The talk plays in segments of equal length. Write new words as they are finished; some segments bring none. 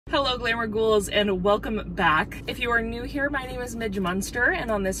Hello Glamour Ghouls and welcome back. If you are new here, my name is Midge Munster and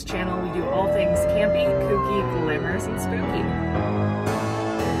on this channel we do all things campy, kooky, glamorous, and spooky.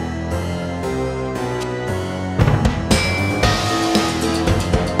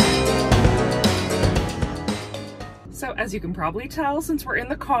 So as you can probably tell, since we're in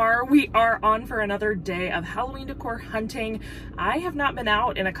the car, we are on for another day of Halloween decor hunting. I have not been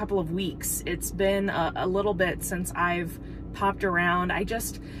out in a couple of weeks. It's been a little bit since I've popped around. I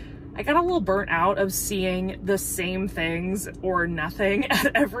got a little burnt out of seeing the same things or nothing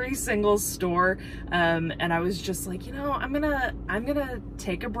at every single store. And I was just like, you know, I'm gonna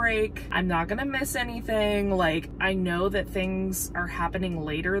take a break. I'm not gonna miss anything. Like, I know that things are happening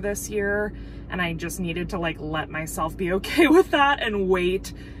later this year and I just needed to like let myself be okay with that and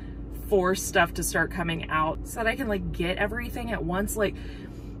wait for stuff to start coming out so that I can like get everything at once. Like,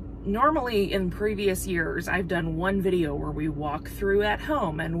 normally in previous years, I've done one video where we walk through at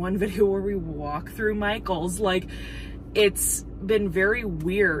home and one video where we walk through Michael's. Like, it's been very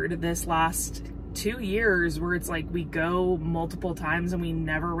weird this last 2 years where it's like we go multiple times and we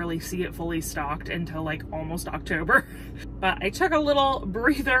never really see it fully stocked until like almost October. But I took a little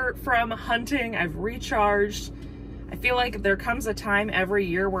breather from hunting. I've recharged. I feel like there comes a time every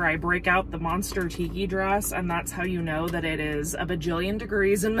year where I break out the monster tiki dress, and that's how you know that it is a bajillion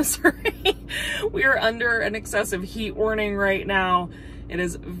degrees in Missouri. We are under an excessive heat warning right now. It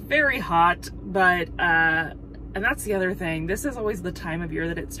is very hot, but, and that's the other thing. This is always the time of year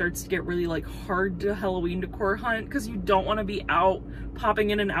that it starts to get really like hard to Halloween decor hunt because you don't want to be out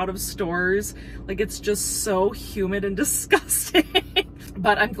popping in and out of stores. Like, it's just so humid and disgusting.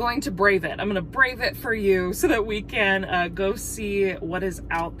 But I'm going to brave it. I'm going to brave it for you so that we can go see what is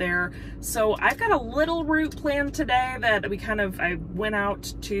out there. So I've got a little route planned today that I went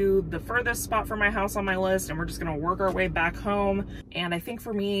out to the furthest spot from my house on my list and we're just going to work our way back home. And I think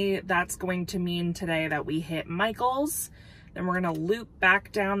for me, that's going to mean today that we hit Michael's. Then we're going to loop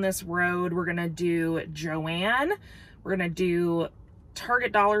back down this road. We're going to do Joann. We're going to do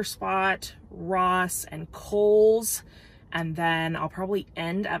Target Dollar Spot, Ross, and Kohls. And then I'll probably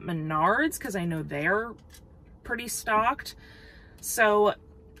end at Menards because I know they're pretty stocked. So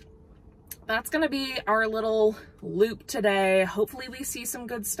that's going to be our little loop today. Hopefully we see some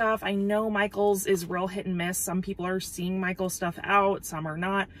good stuff. I know Michael's is real hit and miss. Some people are seeing Michael's stuff out, some are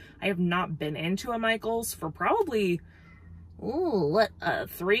not. I have not been into a Michael's for probably,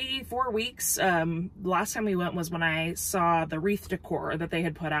 3-4 weeks. Last time we went was when I saw the wreath decor that they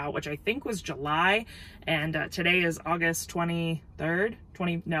had put out, which I think was July, and today is August 23rd.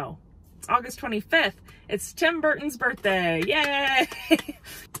 It's August 25th. It's Tim Burton's birthday. Yay!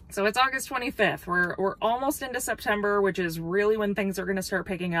 So it's August 25th. We're almost into September, which is really when things are going to start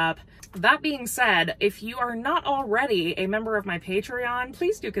picking up. That being said, if you are not already a member of my Patreon,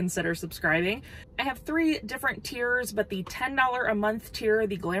 please do consider subscribing. I have 3 different tiers, but the $10 a month tier,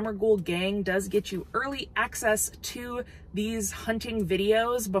 the Glamour Ghoul Gang, does get you early access to these hunting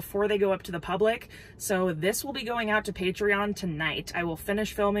videos before they go up to the public. So this will be going out to Patreon tonight. I will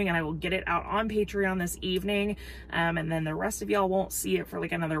finish filming and I will get it out on Patreon this evening. And then the rest of y'all won't see it for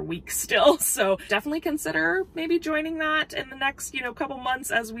like another week still. So definitely consider maybe joining that in the next, couple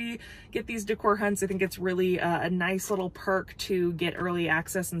months as we get these decor hunts. I think it's really a nice little perk to get early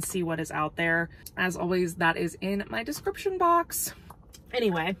access and see what is out there. As always, that is in my description box.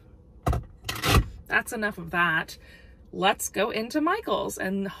 Anyway, that's enough of that. Let's go into Michael's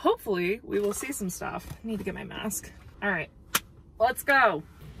and hopefully we will see some stuff. I need to get my mask. All right, let's go.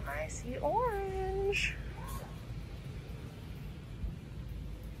 I see orange.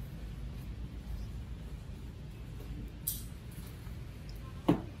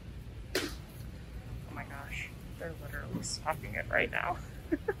 Oh my gosh, they're literally stocking it right now.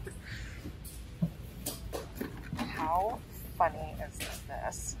 How funny is this?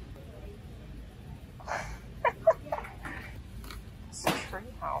 This tree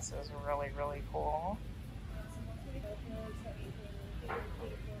house is really, really cool.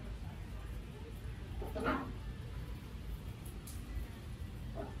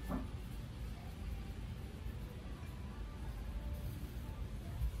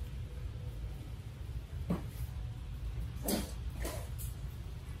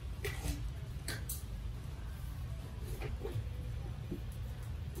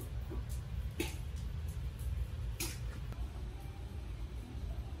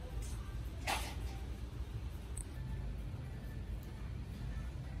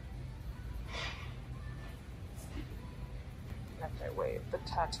 Wait, the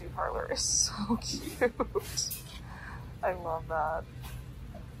tattoo parlor is so cute. I love that.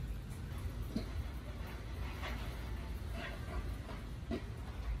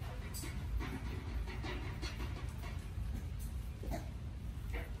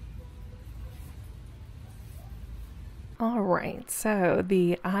 All right, so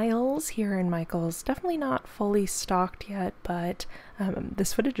the aisles here in Michael's definitely not fully stocked yet, but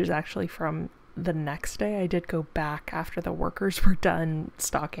this footage is actually from the next day. I did go back after the workers were done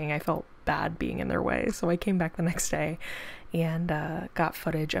stocking. I felt bad being in their way, so I came back the next day and got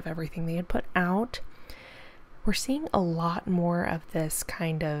footage of everything they had put out. We're seeing a lot more of this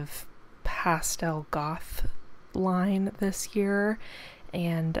kind of pastel goth line this year.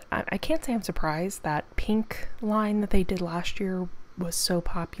 And I can't say I'm surprised. That pink line that they did last year was so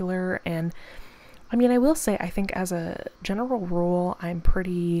popular. And I mean, I will say, I think as a general rule, I'm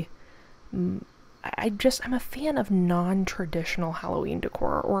a fan of non-traditional Halloween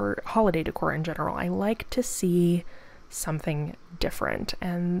decor or holiday decor in general. I like to see something different.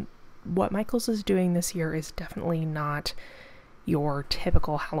 And what Michaels is doing this year is definitely not your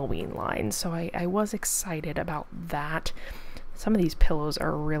typical Halloween line. So I was excited about that. Some of these pillows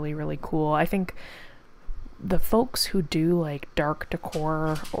are really, really cool. I think the folks who do like dark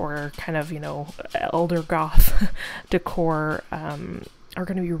decor or kind of, elder goth decor are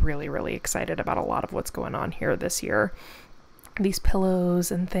going to be really, really excited about a lot of what's going on here this year. These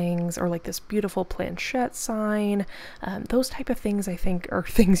pillows and things, or like this beautiful planchette sign, those type of things I think are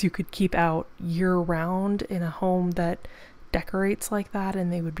things you could keep out year round in a home that decorates like that,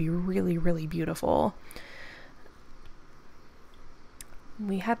 and they would be really, really beautiful.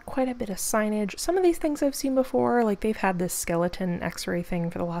 We had quite a bit of signage. Some of these things I've seen before, like they've had this skeleton x-ray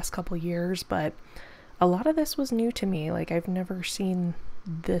thing for the last couple years, but a lot of this was new to me. Like I've never seen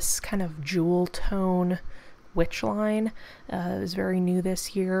this kind of jewel tone witch line. It was very new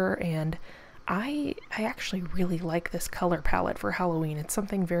this year, and I actually really like this color palette for Halloween. It's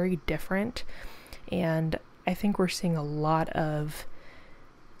something very different, and I think we're seeing a lot of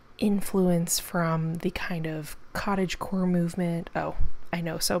influence from the kind of cottagecore movement. Oh, I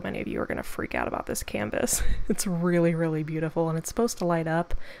know so many of you are going to freak out about this canvas. It's really, really beautiful, and it's supposed to light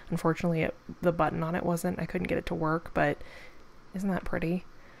up. Unfortunately, the button on it wasn't. I couldn't get it to work, but isn't that pretty?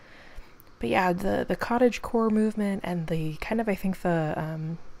 But yeah, the cottagecore movement and the kind of, I think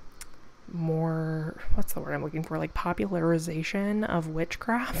the more, what's the word I'm looking for, like popularization of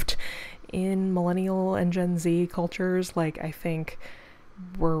witchcraft in millennial and Gen Z cultures, like I think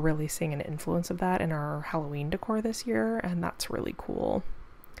we're really seeing an influence of that in our Halloween decor this year, and that's really cool.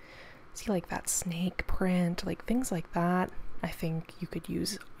 See, like that snake print, like things like that, I think you could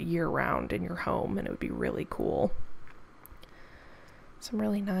use year round in your home, and it would be really cool. Some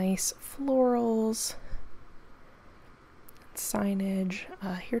really nice florals, signage.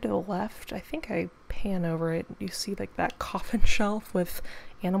 Here to the left, I think I pan over it, you see like that coffin shelf with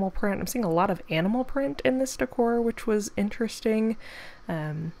animal print. I'm seeing a lot of animal print in this decor, which was interesting.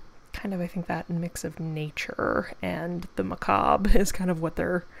 Kind of, I think that mix of nature and the macabre is kind of what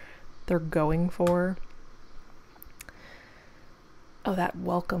they're going for. Oh, that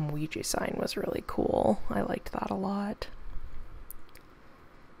welcome Ouija sign was really cool. I liked that a lot.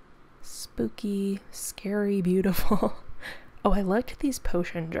 Spooky, scary, beautiful. Oh, I liked these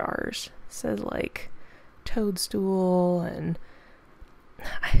potion jars. It says like toadstool, and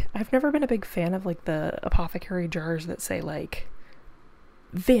I've never been a big fan of like the apothecary jars that say like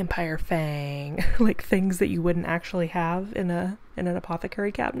vampire fang, like things that you wouldn't actually have in an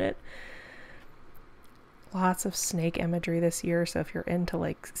apothecary cabinet. Lots of snake imagery this year, so if you're into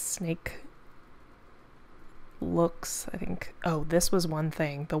like snake looks, I think, oh, this was one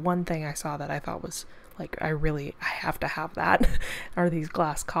thing. The one thing I saw that I thought was like, I have to have that are these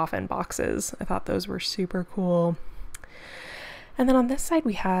glass coffin boxes. I thought those were super cool. And then on this side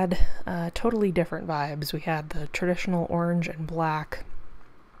we had totally different vibes. We had the traditional orange and black.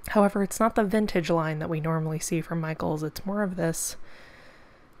 However, it's not the vintage line that we normally see from Michaels. It's more of this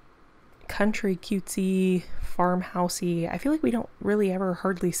country cutesy, farmhousey. I feel like we don't really ever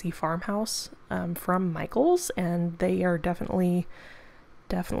hardly see farmhouse from Michaels, and they are definitely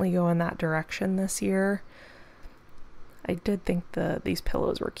going that direction this year. I did think these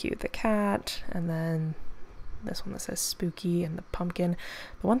pillows were cute. The cat, and then this one that says spooky, and the pumpkin.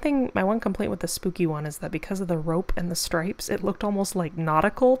 My one complaint with the spooky one is that because of the rope and the stripes, it looked almost like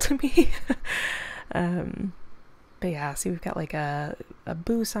nautical to me. But yeah, see, we've got like a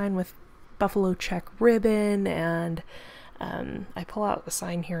boo sign with buffalo check ribbon, and I pull out the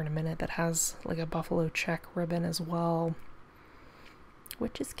sign here in a minute that has like a buffalo check ribbon as well.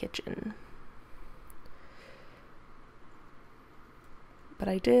 Witch's Kitchen. But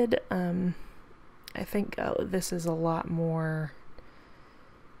I did, I think this is a lot more,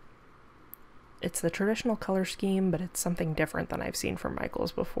 it's the traditional color scheme, but it's something different than I've seen from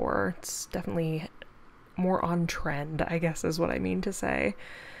Michaels before. It's definitely more on trend, I guess is what I mean to say.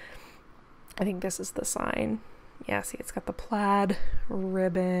 I think this is the sign Yeah, see, it's got the plaid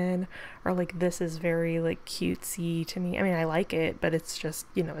ribbon, or like this is very like cutesy to me. I mean, I like it, but it's just,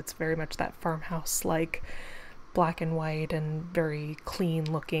 you know, it's very much that farmhouse like black and white and very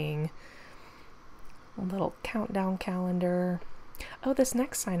clean looking. A little countdown calendar. Oh, this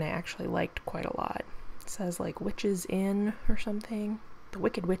next sign I actually liked quite a lot. It says like Witches Inn or something. The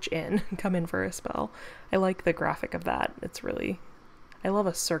Wicked Witch Inn. Come in for a spell. I like the graphic of that. It's really, I love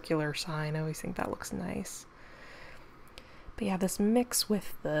a circular sign. I always think that looks nice. But yeah, this mix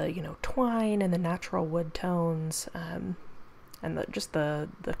with the, you know, twine and the natural wood tones, and just the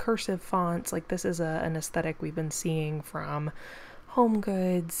cursive fonts, like this is an aesthetic we've been seeing from Home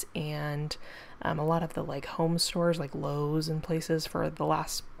Goods and a lot of the like home stores like Lowe's and places for the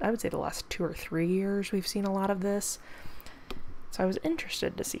last, I would say the last 2 or 3 years we've seen a lot of this. So I was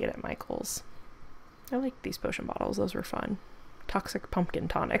interested to see it at Michael's. I liked these potion bottles, those were fun. Toxic pumpkin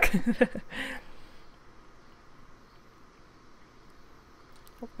tonic.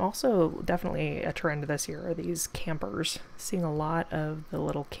 Also, definitely a trend this year are these campers. Seeing a lot of the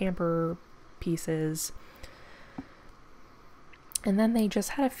little camper pieces. And then they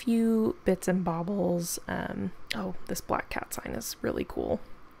just had a few bits and baubles. Oh, this black cat sign is really cool.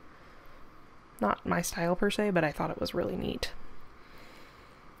 Not my style per se, but I thought it was really neat.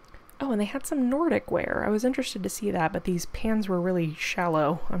 Oh, and they had some Nordic wear. I was interested to see that, but these pans were really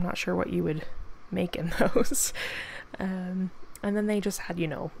shallow. I'm not sure what you would make in those. And then they just had, you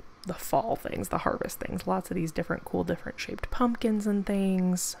know, the fall things, the harvest things. Lots of these different cool, different shaped pumpkins and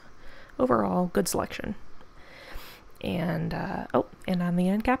things. Overall, good selection. And, oh, and on the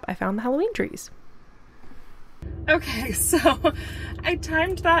end cap, I found the Halloween trees. Okay, so I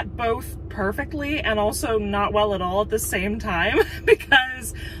timed that both perfectly and also not well at all at the same time,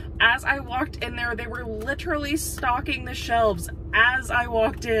 because as I walked in there, they were literally stocking the shelves as I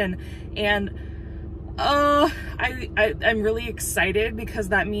walked in. And I'm really excited because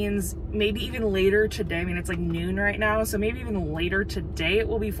that means maybe even later today, I mean, it's like noon right now, so maybe even later today it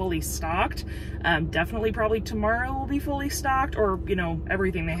will be fully stocked. Definitely probably tomorrow will be fully stocked, or, you know,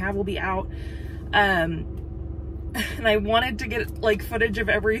 everything they have will be out. And I wanted to get like footage of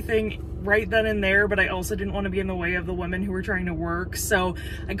everything right then and there, but I also didn't want to be in the way of the women who were trying to work, so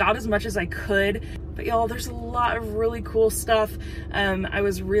I got as much as I could. But y'all, there's a lot of really cool stuff. I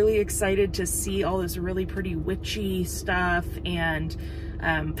was really excited to see all this really pretty witchy stuff, and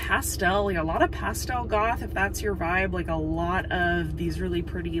pastel, like a lot of pastel goth, if that's your vibe, like a lot of these really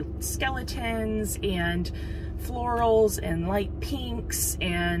pretty skeletons and florals and light pinks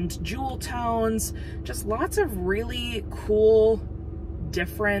and jewel tones, just lots of really cool,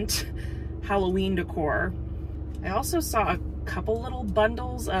 different Halloween decor. I also saw a couple little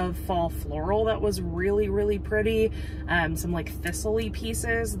bundles of fall floral that was really, really pretty. Some like thistle-y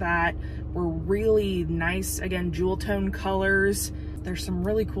pieces that were really nice, again, jewel tone colors. There's some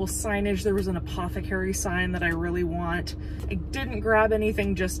really cool signage. There was an apothecary sign that I really want. I didn't grab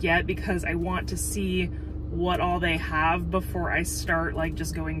anything just yet because I want to see what all they have before I start like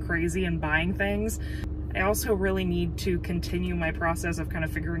just going crazy and buying things. I also really need to continue my process of kind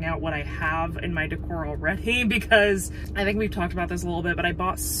of figuring out what I have in my decor already, because I think we've talked about this a little bit, but I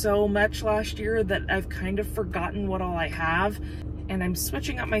bought so much last year that I've kind of forgotten what all I have. And I'm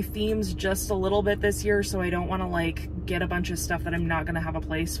switching up my themes just a little bit this year, so I don't want to like get a bunch of stuff that I'm not going to have a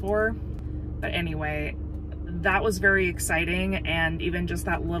place for. But anyway, that was very exciting, and even just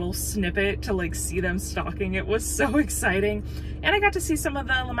that little snippet to like see them stocking it was so exciting. And I got to see some of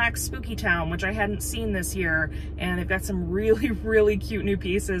the Lamax Spooky Town, which I hadn't seen this year, and they've got some really, really cute new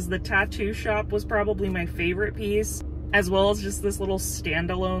pieces. The tattoo shop was probably my favorite piece, as well as just this little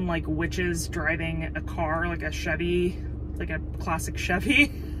standalone like witches driving a car, like a Chevy, like a classic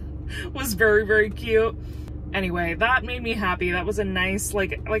Chevy. Was very, very cute. Anyway, that made me happy. That was a nice,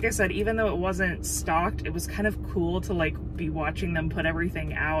 like I said, even though it wasn't stocked, it was kind of cool to like be watching them put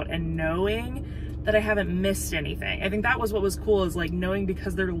everything out and knowing that I haven't missed anything. I think that was what was cool, is like knowing,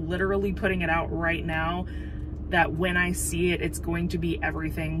 because they're literally putting it out right now, that when I see it, it's going to be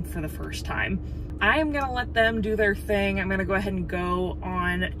everything for the first time. I'm gonna let them do their thing. I'm gonna go ahead and go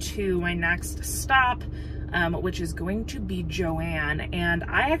on to my next stop, which is going to be Joann. And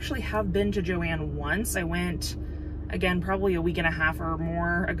I actually have been to Joann once. I went, again, probably a week and a half or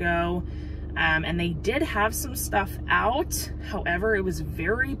more ago, and they did have some stuff out. However, it was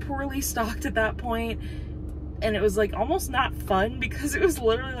very poorly stocked at that point, and it was like almost not fun, because it was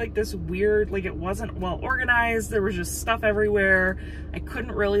literally like this weird, like it wasn't well organized. There was just stuff everywhere. I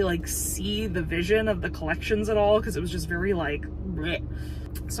couldn't really like see the vision of the collections at all, because it was just very like bleh.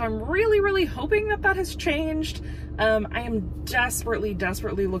 So I'm really hoping that that has changed. I am desperately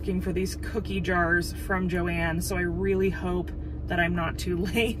looking for these cookie jars from Joann, so I really hope that I'm not too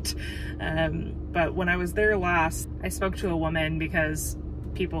late. But when I was there last, I spoke to a woman because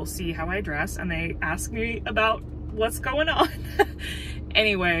people see how I dress and they ask me about what's going on.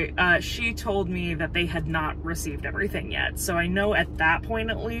 Anyway, she told me that they had not received everything yet. So I know at that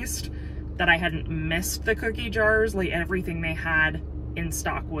point, at least, that I hadn't missed the cookie jars. Like, everything they had in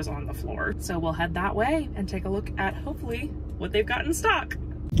stock was on the floor. So we'll head that way and take a look at, hopefully, what they've got in stock.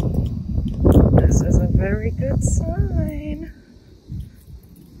 This is a very good sign.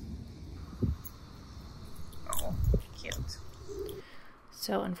 Oh, cute.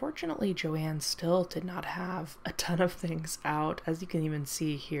 So unfortunately, Joann still did not have a ton of things out. As you can even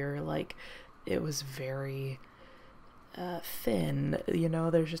see here, like, it was very thin. You know,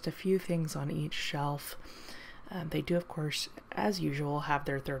 there's just a few things on each shelf. They do, of course, as usual, have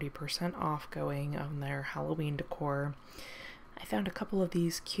their 30% off going on their Halloween decor. I found a couple of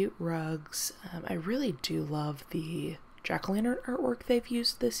these cute rugs. I really do love the jack-o'-lantern artwork they've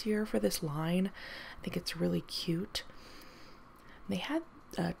used this year for this line. I think it's really cute. They had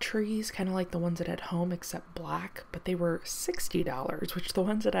trees kind of like the ones at home, except black, but they were $60, which the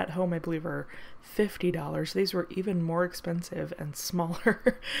ones at home I believe are $50. These were even more expensive and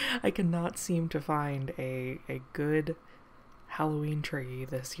smaller. I cannot seem to find a good Halloween tree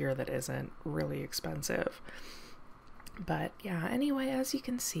this year that isn't really expensive. But yeah, anyway, as you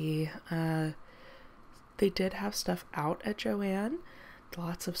can see, they did have stuff out at Joann.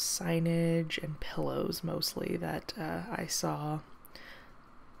 Lots of signage and pillows mostly that I saw.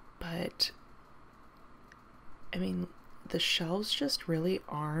 But, I mean, the shelves just really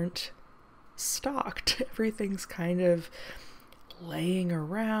aren't stocked. Everything's kind of laying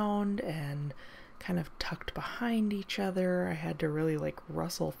around and kind of tucked behind each other. I had to really, like,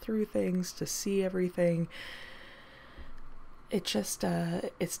 rustle through things to see everything. It just,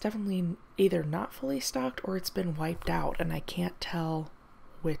 it's definitely either not fully stocked or it's been wiped out, and I can't tell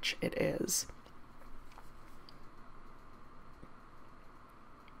which it is.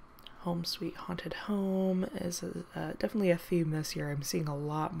 Home Sweet Haunted Home is definitely a theme this year. I'm seeing a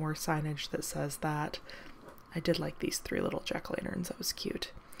lot more signage that says that. I did like these 3 little jack-o'-lanterns. That was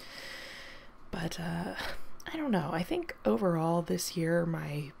cute. But I don't know. I think overall this year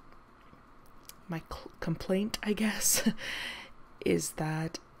my complaint, I guess, is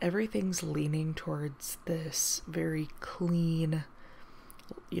that everything's leaning towards this very clean,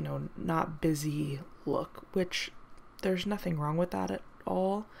 you know, not busy look, which there's nothing wrong with that at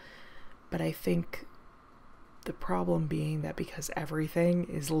all. But I think the problem being that because everything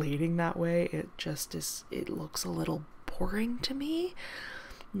is leading that way, it just is, it looks a little boring to me.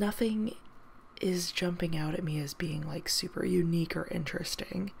 Nothing is jumping out at me as being like super unique or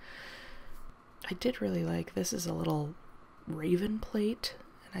interesting. I did really like, this is a little raven plate,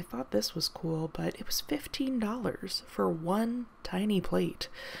 and I thought this was cool, but it was $15 for one tiny plate.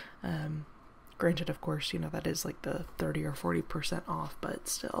 Granted, of course, you know, that is like the 30 or 40% off, but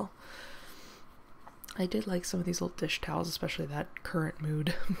still. I did like some of these little dish towels, especially that Current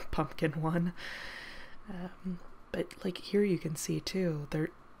Mood pumpkin one. But like here you can see too,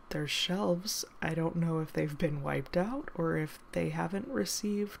 there's shelves. I don't know if they've been wiped out or if they haven't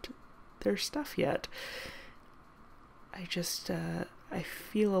received their stuff yet. I just, I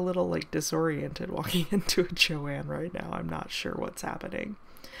feel a little like disoriented walking into a Joann right now. I'm not sure what's happening.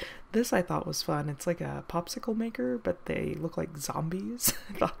 This I thought was fun. It's like a popsicle maker, but they look like zombies.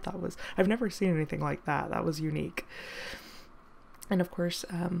 I thought that was, I've never seen anything like that. That was unique. And of course,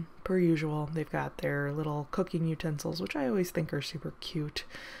 per usual, they've got their little cooking utensils, which I always think are super cute.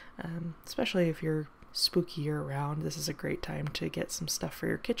 Especially if you're spooky year round, this is a great time to get some stuff for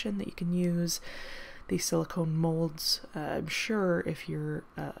your kitchen that you can use. These silicone molds, I'm sure if you're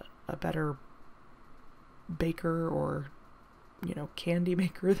a better baker or, you know, candy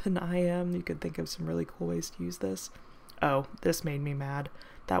maker than I am, you could think of some really cool ways to use this. Oh, this made me mad.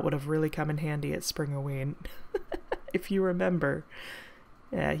 That would have really come in handy at Spring Halloween. If you remember.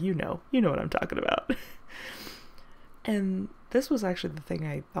 Yeah, you know what I'm talking about. And this was actually the thing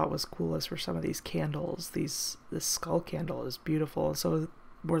I thought was coolest for some of these candles. This skull candle is beautiful. So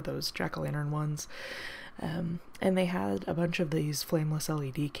were those jack-o'-lantern ones. And they had a bunch of these flameless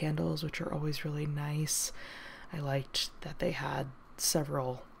LED candles, which are always really nice. I liked that they had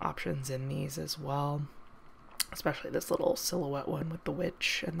several options in these as well, especially this little silhouette one with the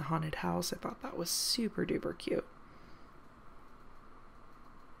witch and the haunted house. I thought that was super duper cute.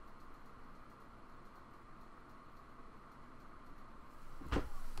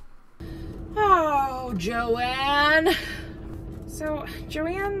 Oh, Joann. So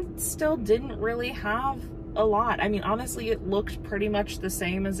Joann still didn't really have a lot. I mean, honestly, it looked pretty much the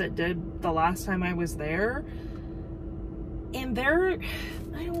same as it did the last time I was there. And I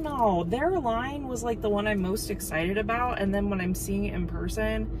don't know, their line was like the one I'm most excited about. And then when I'm seeing it in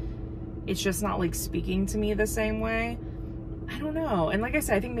person, it's just not like speaking to me the same way. I don't know. And like I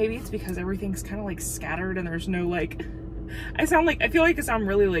said, I think maybe it's because everything's kind of like scattered and there's no like, I feel like I sound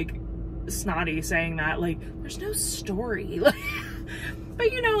really like snotty saying that, like there's no story. Like,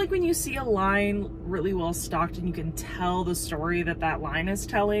 but you know, like when you see a line really well stocked and you can tell the story that that line is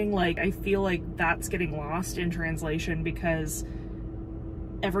telling, like I feel like that's getting lost in translation because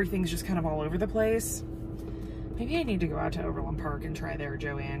everything's just kind of all over the place. Maybe I need to go out to Overland Park and try their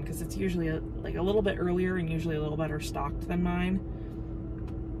Joann, because it's usually like a little bit earlier and usually a little better stocked than mine.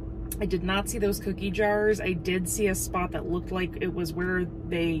 I did not see those cookie jars. I did see a spot that looked like it was where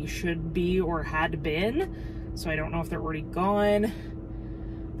they should be or had been. So I don't know if they're already gone.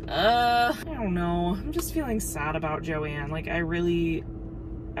 I don't know. I'm just feeling sad about Joann. Like I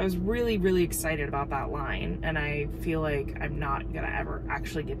was really excited about that line, and I feel like I'm not gonna ever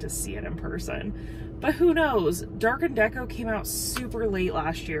actually get to see it in person. But who knows? Dark and Deco came out super late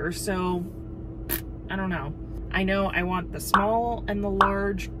last year, so I don't know. I know I want the small and the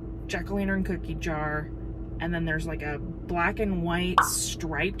large jack-o'-lantern cookie jar, and then there's like a black and white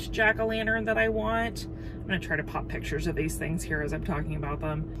striped jack-o'-lantern that I want. I'm gonna try to pop pictures of these things here as I'm talking about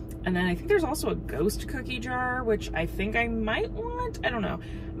them. And then I think there's also a ghost cookie jar, which I think I might want. I don't know.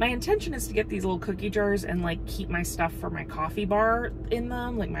 My intention is to get these little cookie jars and like keep my stuff for my coffee bar in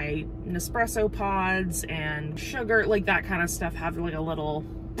them, like my Nespresso pods and sugar, like that kind of stuff, have like a little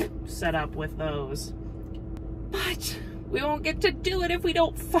setup with those. But we won't get to do it if we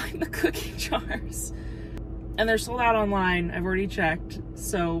don't find the cookie jars. And they're sold out online. I've already checked.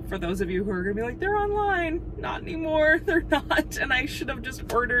 So for those of you who are gonna be like, they're online, not anymore, they're not. And I should have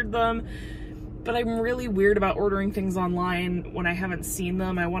just ordered them. But I'm really weird about ordering things online when I haven't seen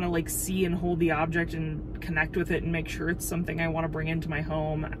them. I wanna like see and hold the object and connect with it and make sure it's something I wanna bring into my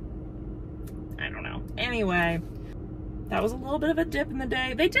home. I don't know. Anyway, that was a little bit of a dip in the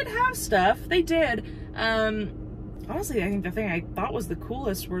day. They did have stuff, they did. Honestly, I think the thing I thought was the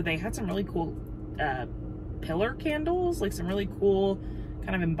coolest were they had some really cool pillar candles, like some really cool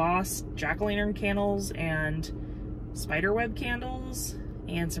kind of embossed jack-o'-lantern candles and spiderweb candles,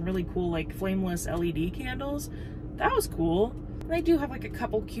 and some really cool like flameless LED candles. That was cool. And they do have like a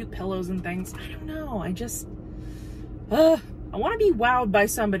couple cute pillows and things. I don't know, I just I want to be wowed by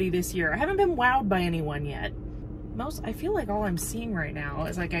somebody this year. I haven't been wowed by anyone yet. I feel like all I'm seeing right now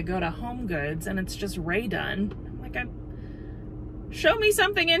is like I go to Home Goods and it's just Ray Dunn. I'm like, show me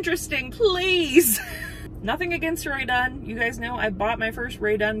something interesting, please. Nothing against Ray Dunn. You guys know I bought my first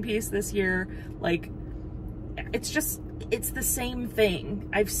Ray Dunn piece this year. Like, it's the same thing.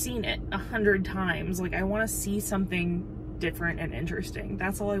 I've seen it 100 times. Like, I want to see something different and interesting.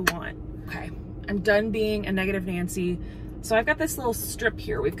 That's all I want. Okay, I'm done being a negative Nancy. So I've got this little strip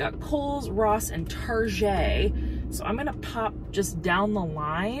here. We've got Kohls, Ross, and Target. So I'm gonna pop just down the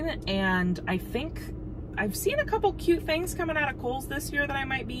line, and I think I've seen a couple cute things coming out of Kohls this year that I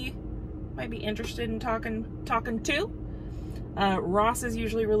might be interested in talking to. Ross is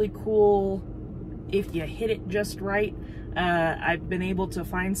usually really cool if you hit it just right. I've been able to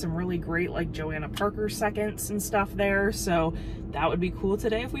find some really great like Joanna Parker seconds and stuff there, so that would be cool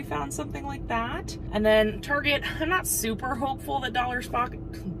today if we found something like that. And then Target, I'm not super hopeful that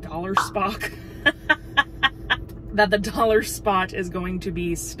that the dollar spot is going to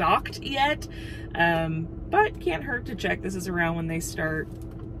be stocked yet, but can't hurt to check. This is around when they start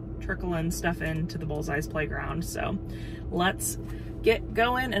trickling stuff into the Bullseye's playground, so let's get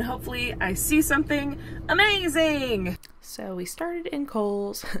going and hopefully I see something amazing. So we started in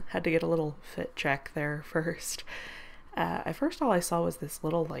Kohls. Had to get a little fit check there first. At first all I saw was this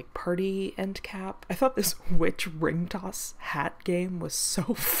little like party end cap. I thought this witch ring toss hat game was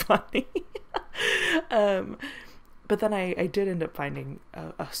so funny. But then I did end up finding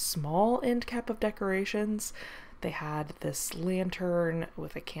a small end cap of decorations. They had this lantern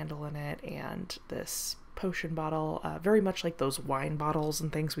with a candle in it and this potion bottle, very much like those wine bottles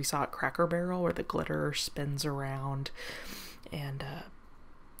and things we saw at Cracker Barrel where the glitter spins around. And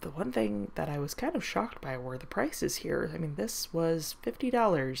the one thing that I was kind of shocked by were the prices here. I mean, this was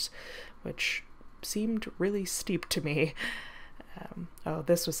 $50, which seemed really steep to me. Oh,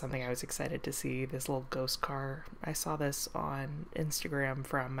 this was something I was excited to see, this little ghost car. I saw this on Instagram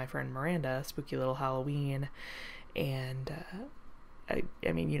from my friend Miranda, Spooky Little Halloween, and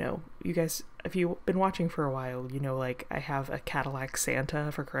I mean, you know, you guys, if you've been watching for a while, you know, like I have a Cadillac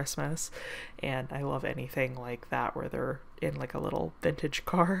Santa for Christmas, and I love anything like that where they're in like a little vintage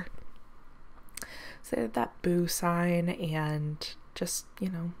car. So they had that boo sign and just, you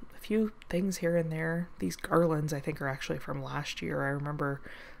know, a few things here and there. These garlands I think are actually from last year. I remember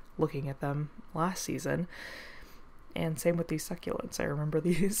looking at them last season. And same with these succulents. I remember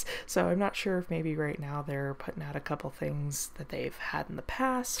these. So I'm not sure if maybe right now they're putting out a couple things that they've had in the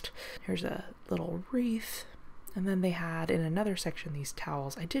past. Here's a little wreath. And then they had in another section these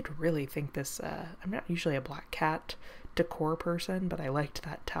towels. I did really think this, I'm not usually a black cat decor person, but I liked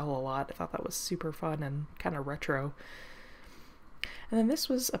that towel a lot. I thought that was super fun and kind of retro. And then this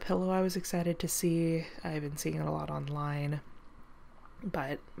was a pillow I was excited to see. I've been seeing it a lot online.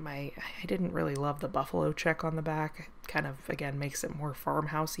 But I didn't really love the buffalo check on the back. It kind of, again, makes it more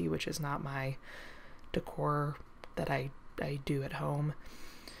farmhousey, which is not my decor that I do at home.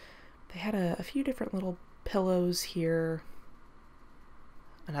 They had a few different little pillows here.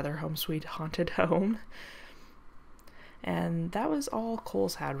 Another Home Sweet Haunted Home. And that was all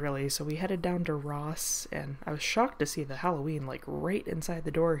Kohl's had, really. So we headed down to Ross, and I was shocked to see the Halloween, like, right inside the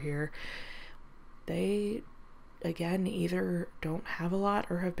door here. They, again, either don't have a lot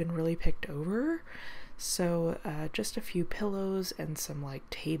or have been really picked over. So just a few pillows and some like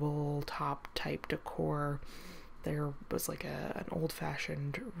tabletop type decor. There was like an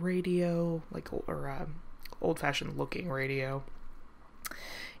old-fashioned radio, like, or old-fashioned looking radio,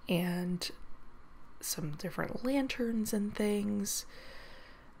 and some different lanterns and things.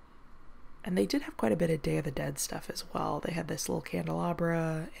 And they did have quite a bit of Day of the Dead stuff as well. They had this little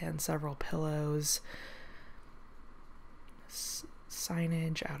candelabra and several pillows.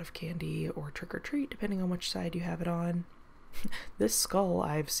 Signage, out of candy or trick or treat, depending on which side you have it on. This skull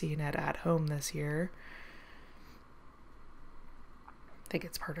I've seen at home this year. I think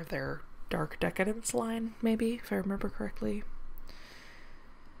it's part of their Dark Decadence line, maybe, if I remember correctly.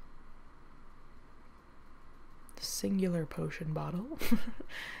 Singular potion bottle.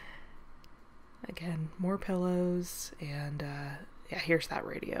 Again, more pillows, and yeah, here's that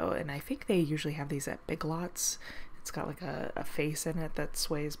radio. And I think they usually have these at Big Lots. It's got like a face in it that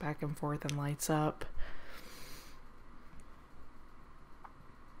sways back and forth and lights up.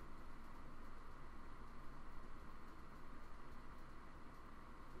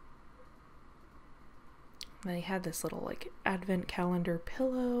 They had this little like advent calendar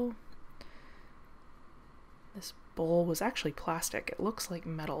pillow. This bowl was actually plastic. It looks like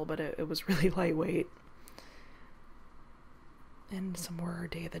metal, but it was really lightweight. And some more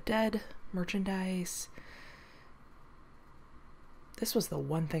Day of the Dead merchandise. This was the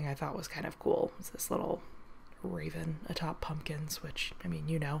one thing I thought was kind of cool. It's this little raven atop pumpkins, which, I mean,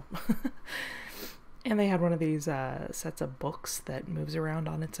 you know. And they had one of these sets of books that moves around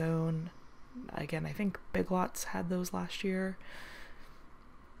on its own. Again, I think Big Lots had those last year.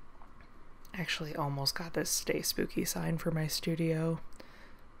 Actually almost got this Stay Spooky sign for my studio.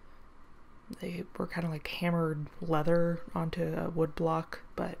 They were kind of like hammered leather onto a wood block,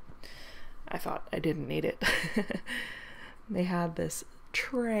 but I thought I didn't need it. They had this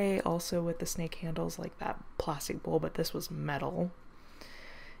tray also with the snake handles, like that plastic bowl, but this was metal.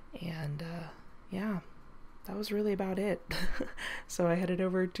 And yeah, that was really about it. So I headed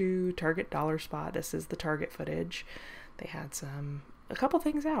over to Target Dollar Spot. This is the Target footage. They had a couple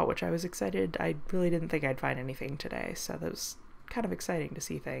things out, which I was excited. I really didn't think I'd find anything today, so that was kind of exciting to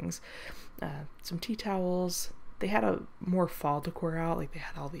see things. Some tea towels. They had a more fall decor out, like they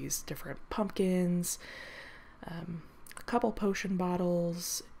had all these different pumpkins, a couple potion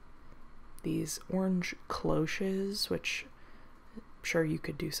bottles, these orange cloches, which I'm sure you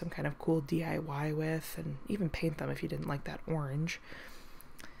could do some kind of cool DIY with, and even paint them if you didn't like that orange.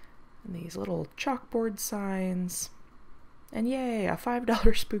 And these little chalkboard signs. And yay, a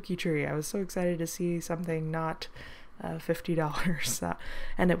 $5 spooky tree. I was so excited to see something not $50.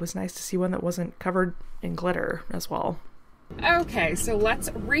 And it was nice to see one that wasn't covered in glitter as well. Okay, so let's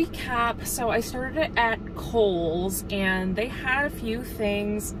recap. So I started it at Kohl's, and they had a few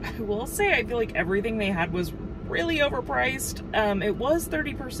things. I will say I feel like everything they had was really overpriced. It was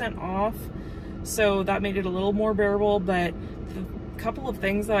 30% off, so that made it a little more bearable, but the couple of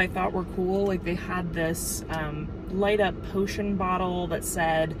things that I thought were cool, like they had this light up potion bottle that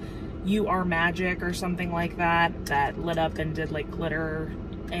said "You are magic" or something like that, that lit up and did like glitter,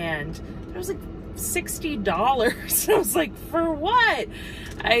 and it was like $60. I was like, for what?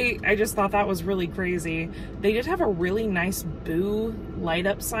 I just thought that was really crazy. They did have a really nice Boo light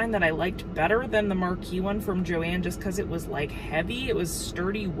up sign that I liked better than the marquee one from Joann, just because it was like heavy. It was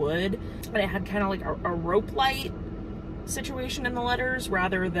sturdy wood, and it had kind of like a rope light situation in the letters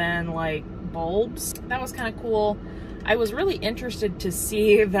rather than like bulbs. That was kind of cool. I was really interested to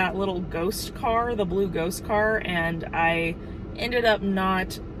see that little ghost car, the blue ghost car, and I ended up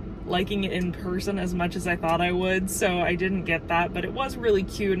not liking it in person as much as I thought I would, so I didn't get that, but it was really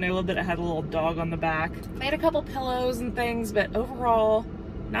cute, and I love that it had a little dog on the back. They had a couple pillows and things, but overall,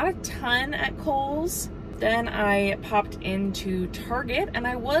 not a ton at Kohl's. Then I popped into Target, and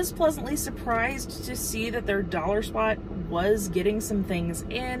I was pleasantly surprised to see that their dollar spot was getting some things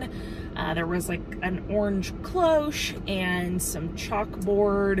in. There was like an orange cloche and some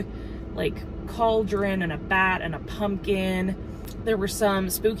chalkboard, like cauldron and a bat and a pumpkin. There were some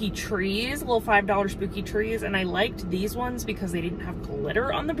spooky trees, little $5 spooky trees, and I liked these ones because they didn't have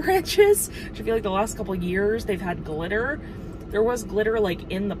glitter on the branches, which I feel like the last couple of years they've had glitter. There was glitter like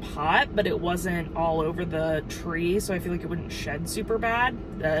in the pot, but it wasn't all over the tree, so I feel like it wouldn't shed super bad.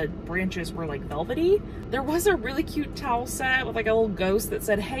 The branches were like velvety. There was a really cute towel set with like a little ghost that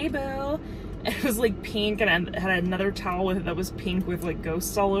said, "Hey boo." It was like pink, and it had another towel with it that was pink with like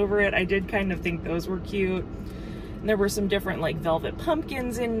ghosts all over it. I did kind of think those were cute. And there were some different like velvet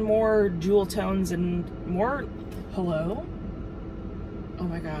pumpkins in more jewel tones and more... Hello? Oh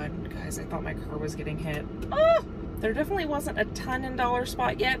my god, guys, I thought my car was getting hit. Ah! There definitely wasn't a ton in dollar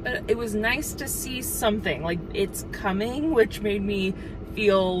spot yet, but it was nice to see something. Like, it's coming, which made me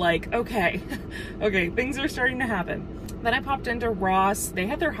feel like, okay, okay, things are starting to happen. Then I popped into Ross. They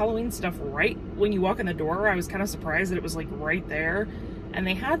had their Halloween stuff right when you walk in the door. I was kind of surprised that it was like right there. And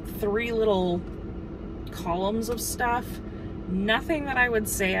they had 3 little columns of stuff. Nothing that I would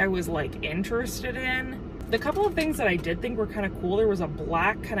say I was like interested in. The couple of things that I did think were kind of cool, there was a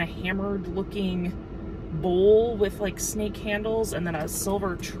black kind of hammered looking bowl with like snake handles, and then a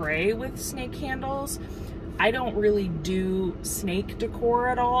silver tray with snake handles. I don't really do snake decor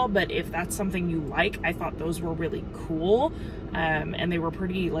at all, but if that's something you like, I thought those were really cool. And they were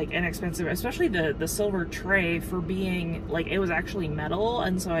pretty like inexpensive, especially the silver tray for being like, it was actually metal,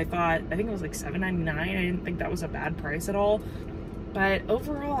 and so I think it was like $7.99. I didn't think that was a bad price at all. But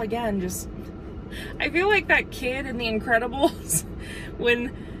overall, again, just I feel like that kid in The Incredibles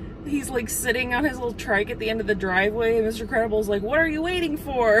when he's like sitting on his little trike at the end of the driveway, and Mr. Incredible's like, "What are you waiting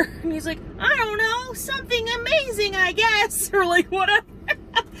for?" And he's like, "I don't know, something amazing, I guess," or like whatever.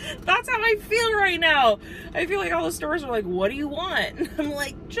 That's how I feel right now. I feel like all the stores are like, "What do you want?" And I'm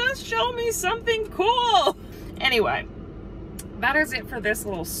like, just show me something cool. Anyway, that is it for this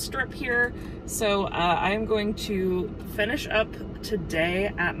little strip here. So I am going to finish up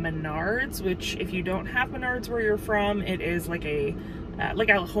today at Menards, which if you don't have Menards where you're from, it is like a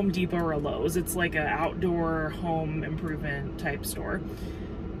Home Depot or a Lowe's. It's like an outdoor home improvement type store.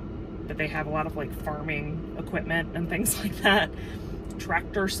 But they have a lot of like farming equipment and things like that.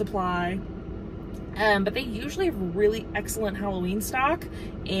 Tractor supply. But they usually have really excellent Halloween stock,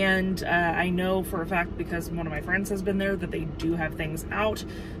 and I know for a fact because one of my friends has been there that they do have things out,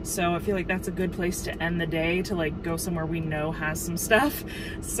 so I feel like that's a good place to end the day, to like go somewhere we know has some stuff.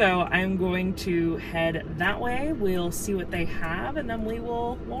 So I'm going to head that way. We'll see what they have, and then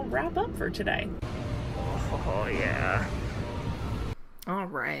we'll wrap up for today. Oh yeah. All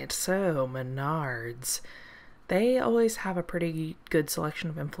right, so Menards. They always have a pretty good selection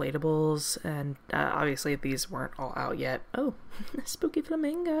of inflatables, and obviously these weren't all out yet. Oh, spooky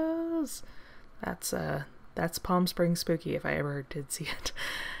flamingos! That's Palm Springs spooky if I ever did see it.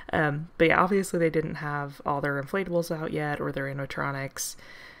 But yeah, obviously they didn't have all their inflatables out yet or their animatronics,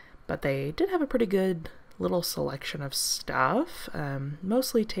 but they did have a pretty good little selection of stuff.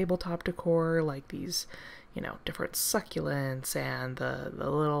 Mostly tabletop decor, like these, you know, different succulents and the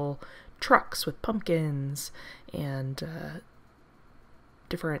little trucks with pumpkins and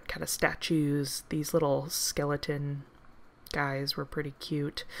different kind of statues. These little skeleton guys were pretty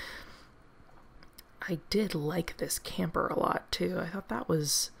cute. I did like this camper a lot too. I thought that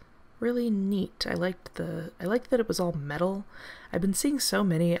was really neat. I liked that it was all metal. I've been seeing so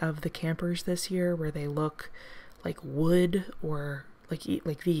many of the campers this year where they look like wood, or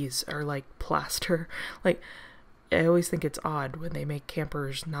like these are like plaster. Like, I always think it's odd when they make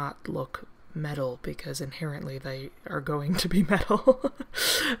campers not look metal, because inherently they are going to be metal.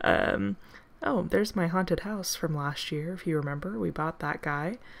 Oh, there's my haunted house from last year. If you remember, we bought that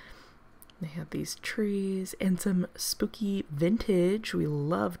guy. They have these trees and some spooky vintage. We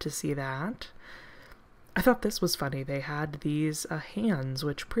love to see that. I thought this was funny. They had these hands,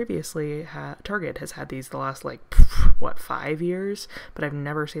 which previously Target has had these the last, like, 5 years? But I've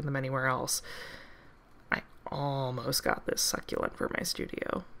never seen them anywhere else. I almost got this succulent for my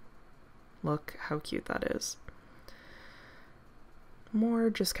studio. Look how cute that is.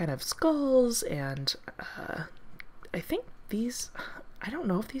 More just kind of skulls and I think these, I don't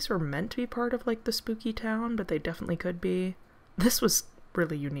know if these were meant to be part of like the spooky town, but they definitely could be. This was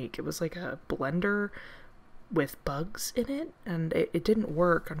really unique. It was like a blender with bugs in it, and it didn't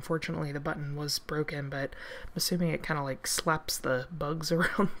work. Unfortunately, the button was broken, but I'm assuming it kind of like slaps the bugs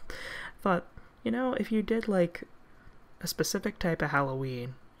around. I thought, you know, if you did like a specific type of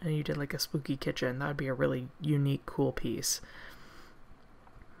Halloween and you did like a spooky kitchen, that would be a really unique, cool piece.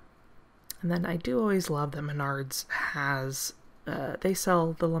 And then I do always love that Menards has, they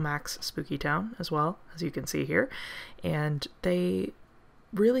sell the Lemax Spooky Town as well, as you can see here, and they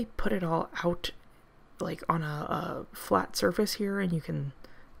really put it all out like on a flat surface here, and you can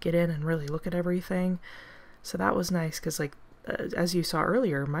get in and really look at everything. So that was nice, because like as you saw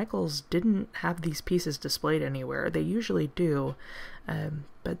earlier, Michael's didn't have these pieces displayed anywhere. They usually do,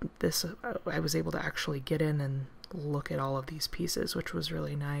 but this I was able to actually get in and look at all of these pieces, which was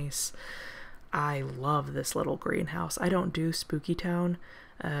really nice. I love this little greenhouse. I don't do Spooky Town,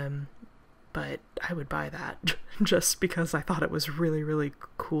 but I would buy that just because I thought it was really, really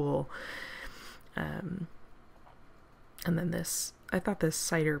cool. And then this, I thought this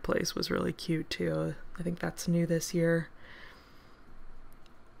cider place was really cute too. I think that's new this year.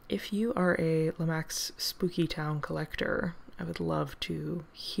 If you are a Lemax Spooky Town collector, I would love to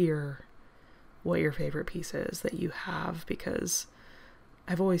hear what your favorite piece is that you have, because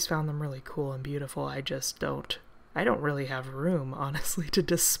I've always found them really cool and beautiful. I don't really have room, honestly, to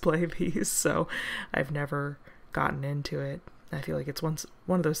display these, so I've never gotten into it. I feel like it's one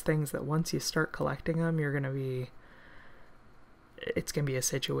of those things that once you start collecting them, it's gonna be a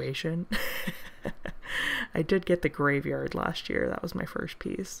situation. I did get the graveyard last year. That was my first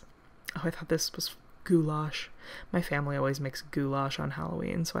piece. Oh, I thought this was goulash. My family always makes goulash on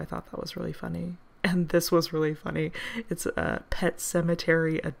Halloween, so I thought that was really funny. And this was really funny. It's a Pet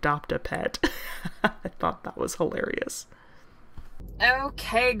Cemetery Adopt a Pet. I thought that was hilarious.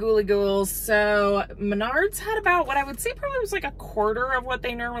 Okay, Ghouly Ghouls. So Menards had about what I would say probably was like a quarter of what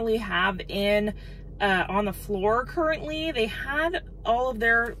they normally have in on the floor currently. They had all of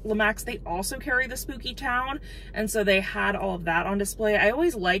their Lemax. They also carry the Spooky Town, and so they had all of that on display. I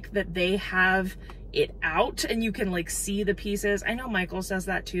always like that they have it out and you can like see the pieces. I know Michael's does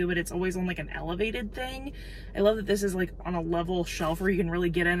that too, but it's always on like an elevated thing. I love that this is like on a level shelf where you can really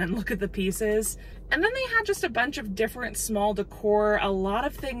get in and look at the pieces. And then they had just a bunch of different small decor, a lot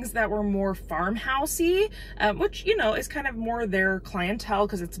of things that were more farmhousey, which, you know, is kind of more their clientele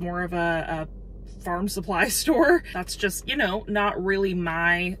because it's more of a farm supply store. That's just, you know, not really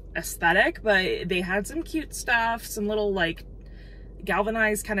my aesthetic, but they had some cute stuff, some little like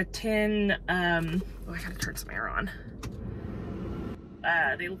galvanized kind of tin, oh, I gotta turn some air on.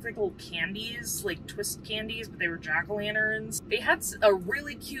 They look like little candies, like twist candies, but they were jack-o'-lanterns. They had a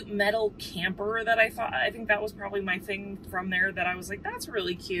really cute metal camper that I think that was probably my thing from there that I was like, that's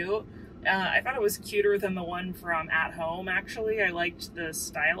really cute. I thought it was cuter than the one from At Home, actually. I liked the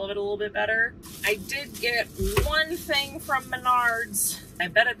style of it a little bit better. I did get one thing from Menards. I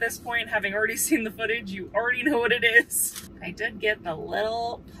bet at this point, having already seen the footage, you already know what it is. I did get the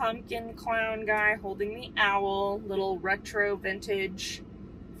little pumpkin clown guy holding the owl, little retro vintage.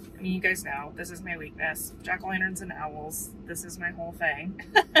 I mean, you guys know, this is my weakness. Jack-o'-lanterns and owls. This is my whole thing.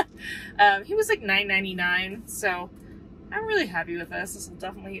 He was like $9.99, so I'm really happy with this. This will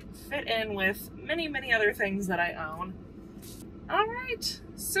definitely fit in with many, many other things that I own. All right,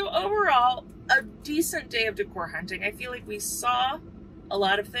 so overall, a decent day of decor hunting. I feel like we saw a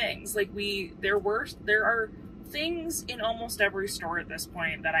lot of things. Like there are things in almost every store at this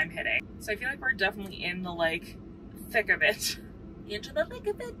point that I'm hitting. So I feel like we're definitely in the like thick of it. Into the thick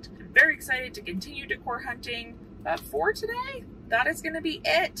of it. I'm very excited to continue decor hunting. But for today, that is gonna be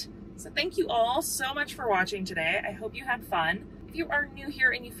it. So thank you all so much for watching today. I hope you had fun. If you are new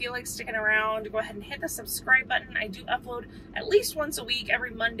here and you feel like sticking around, go ahead and hit the subscribe button. I do upload at least once a week,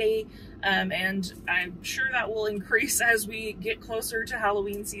 every Monday, and I'm sure that will increase as we get closer to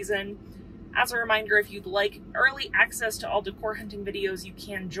Halloween season. As a reminder, if you'd like early access to all decor hunting videos, you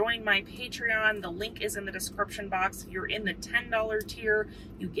can join my Patreon. The link is in the description box. If you're in the $10 tier,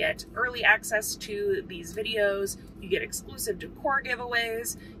 you get early access to these videos. You get exclusive decor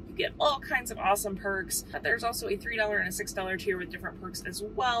giveaways. You get all kinds of awesome perks. But there's also a $3 and a $6 tier with different perks as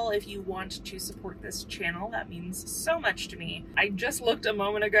well if you want to support this channel. That means so much to me. I just looked a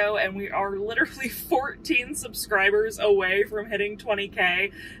moment ago and we are literally 14 subscribers away from hitting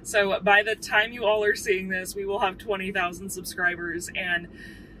 20K. So by the time you all are seeing this, we will have 20,000 subscribers, and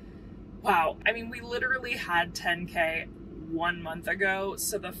wow, I mean, we literally had 10K 1 month ago.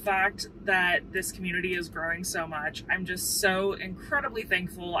 So the fact that this community is growing so much, I'm just so incredibly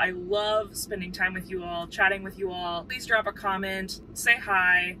thankful. I love spending time with you all, chatting with you all. Please drop a comment, say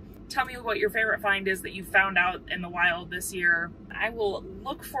hi. Tell me what your favorite find is that you found out in the wild this year. I will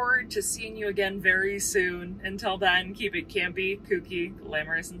look forward to seeing you again very soon. Until then, keep it campy, kooky,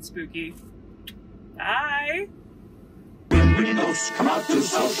 glamorous, and spooky. Bye! When ghosts come out to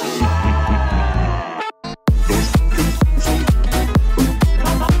social.